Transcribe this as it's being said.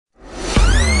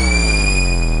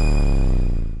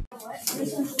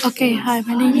Okay, hi,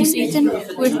 my name is Ethan.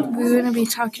 We're going to be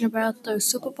talking about the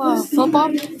Super Bowl of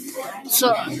football.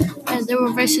 So, they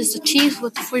were versus the Chiefs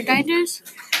with the 49ers,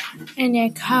 and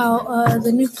like how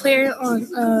the new player on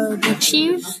the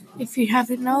Chiefs, if you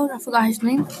haven't known, I forgot his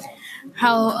name,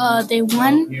 how they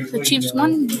won, the Chiefs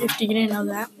won, if you didn't know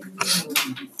that.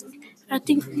 I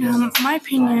think, my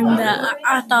opinion, that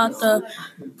I thought the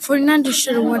 49ers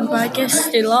should have won, but I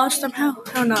guess they lost somehow.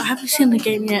 I don't know, I haven't seen the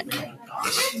game yet.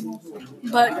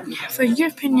 But for your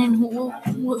opinion,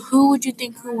 who would you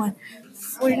think who won?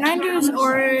 49ers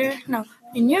or no?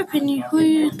 In your opinion, who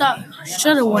you thought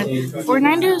should have won?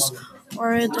 49ers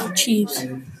or the Chiefs?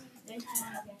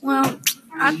 Well,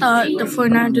 I thought the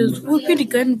 49ers were pretty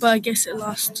good, but I guess it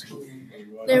lost.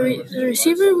 The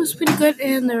receiver was pretty good,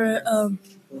 and their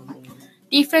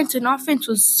defense and offense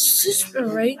was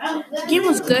alright. The game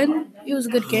was good. It was a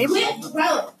good game,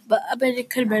 but I bet it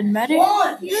could have been better. It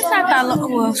was not that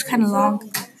long. Well, it was kind of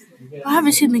long. I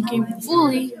haven't seen the game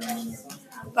fully,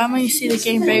 but I'm going to see the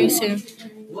game very soon.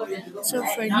 So,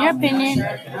 for your opinion,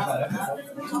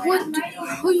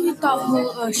 who you thought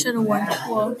who should have won?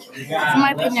 Well, in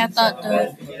my opinion, I thought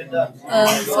the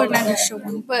 49ers should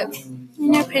win. But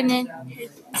in your opinion,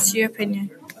 it's your opinion.